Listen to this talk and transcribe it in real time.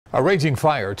A raging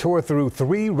fire tore through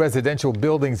 3 residential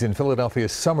buildings in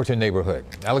Philadelphia's Somerton neighborhood.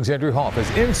 Alexandria Hoff is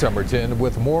in Somerton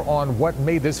with more on what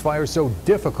made this fire so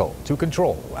difficult to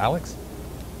control. Alex?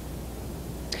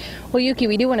 Well, Yuki,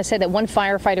 we do want to say that one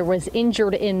firefighter was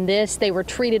injured in this. They were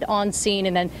treated on scene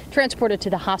and then transported to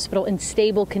the hospital in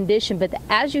stable condition. But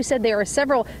as you said, there are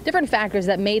several different factors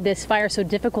that made this fire so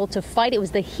difficult to fight. It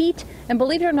was the heat and,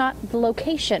 believe it or not, the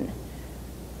location.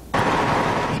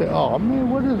 Oh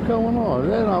man, what is going on?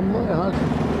 Then I'm looking, I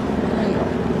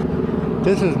said,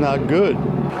 this is not good.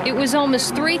 It was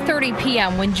almost 3:30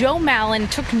 p.m. when Joe Mallon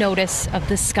took notice of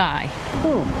the sky.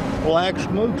 Boom, black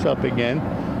smoke's up again.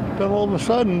 Then all of a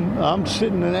sudden, I'm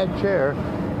sitting in that chair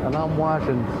and I'm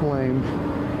watching flames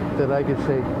that I could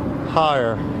say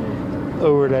higher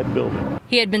over that building.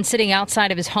 He had been sitting outside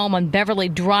of his home on Beverly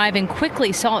Drive and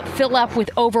quickly saw it fill up with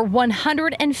over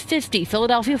 150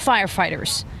 Philadelphia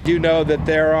firefighters. You know that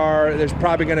there's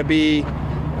probably going to be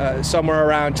somewhere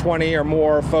around 20 or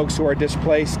more folks who are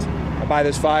displaced by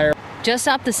this fire. Just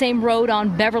up the same road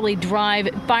on Beverly Drive,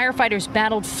 firefighters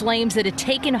battled flames that had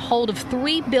taken hold of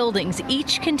 3 buildings,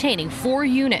 each containing 4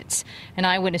 units. An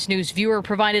Eyewitness News viewer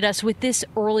provided us with this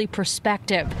early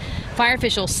perspective. Fire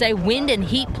officials say wind and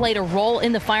heat played a role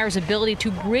in the fire's ability to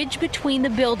bridge between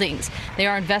the buildings. They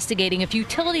are investigating if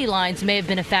utility lines may have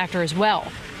been a factor as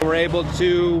well. We're able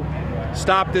to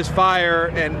stop this fire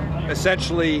and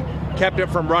essentially kept it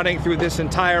from running through this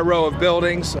entire row of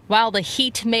buildings. While the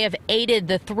heat may have aided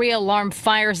the 3-alarm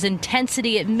fire's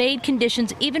intensity, it made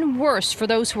conditions even worse for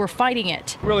those who were fighting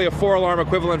it. Really a 4-alarm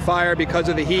equivalent fire because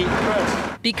of the heat.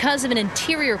 Because of an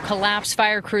interior collapse,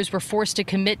 fire crews were forced to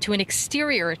commit to an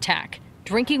exterior attack.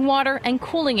 Drinking water and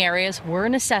cooling areas were a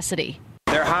necessity.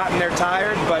 They're hot and they're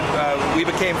tired, but we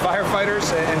became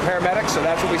firefighters and paramedics, so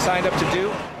that's what we signed up to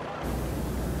do.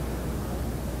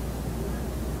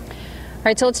 All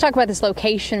right, so let's talk about this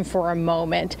location for a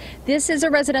moment. This is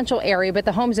a residential area, but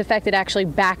the homes affected actually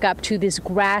back up to this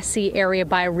grassy area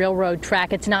by a railroad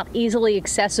track. It's not easily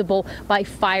accessible by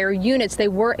fire units. They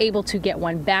were able to get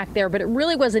one back there, but it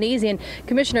really wasn't easy. And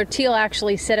Commissioner Teal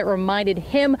actually said it reminded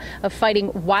him of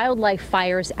fighting wildlife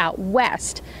fires out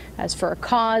west. As for a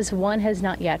cause, one has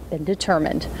not yet been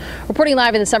determined. Reporting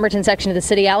live in the Somerton section of the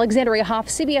city, Alexandria Hoff,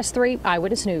 CBS 3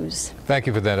 Eyewitness News. Thank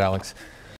you for that, Alex.